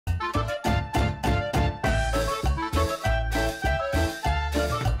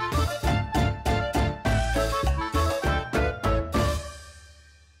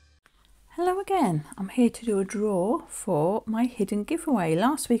Hello again, I'm here to do a draw for my hidden giveaway.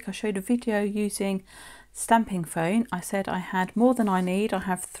 Last week I showed a video using stamping foam. I said I had more than I need. I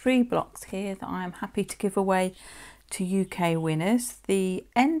have 3 blocks here that I am happy to give away to UK winners. The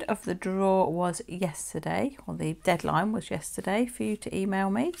end of the draw was yesterday, or the deadline was yesterday for you to email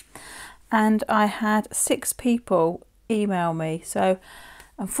me. And I had 6 people email me. So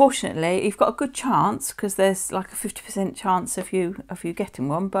unfortunately, you've got a good chance because there's like a 50% chance of you getting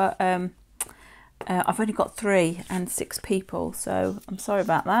one, but I've only got 3 and 6 people, so I'm sorry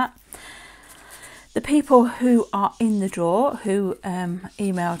about that. The people who are in the draw who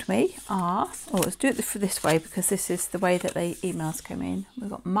emailed me are, let's do it this way because this is the way that the emails come in. We've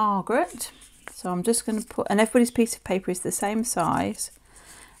got Margaret, so I'm just going to put, and everybody's piece of paper is the same size,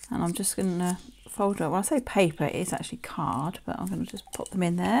 and I'm just going to fold it. When I say paper, it is actually card, but I'm going to just put them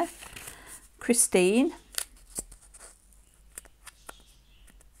in there. Christine.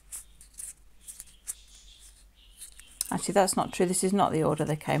 Actually, that's not true. This is not the order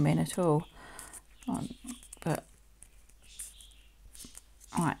they came in at all. But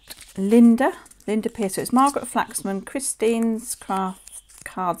right, Linda Pierce. So it's Margaret Flaxman, Christine's Craft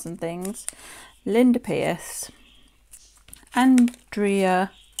Cards and Things, Linda Pierce,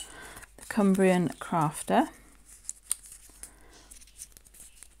 Andrea, the Cumbrian Crafter,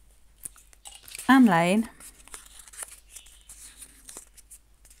 Anne Lane,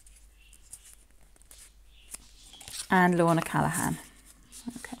 and Lorna Callahan.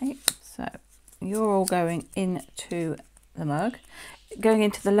 Okay, so you're all going into the mug, going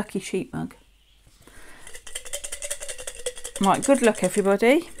into the Lucky Sheep mug. Right, good luck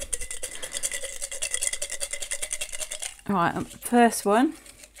everybody. Right, first one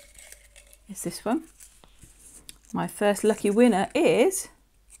is this one. My first lucky winner is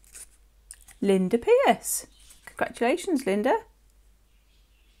Linda Pierce. Congratulations, Linda.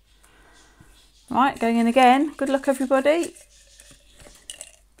 Right, going in again. Good luck, everybody.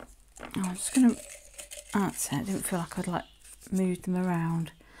 I'm just going to... That's it. I didn't feel like I'd like moved them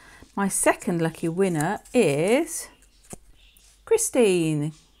around. My second lucky winner is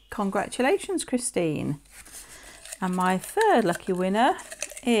Christine. Congratulations, Christine. And my third lucky winner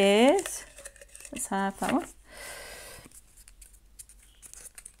is... Let's have that one.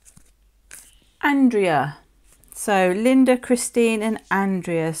 Andrea. So Linda, Christine and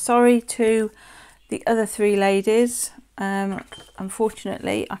Andrea. Sorry to the other 3 ladies.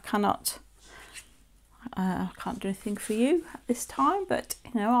 Unfortunately, I can't do anything for you at this time, but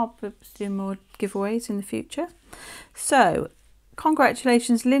you know, I'll do more giveaways in the future. So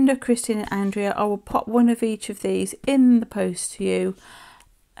congratulations, Linda, Christine and Andrea. I will pop one of each of these in the post to you.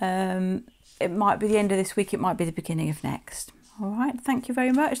 It might be the end of this week, it might be the beginning of next. All right, thank you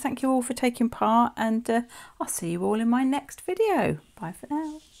very much. Thank you all for taking part, and I'll see you all in my next video. Bye for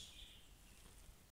now.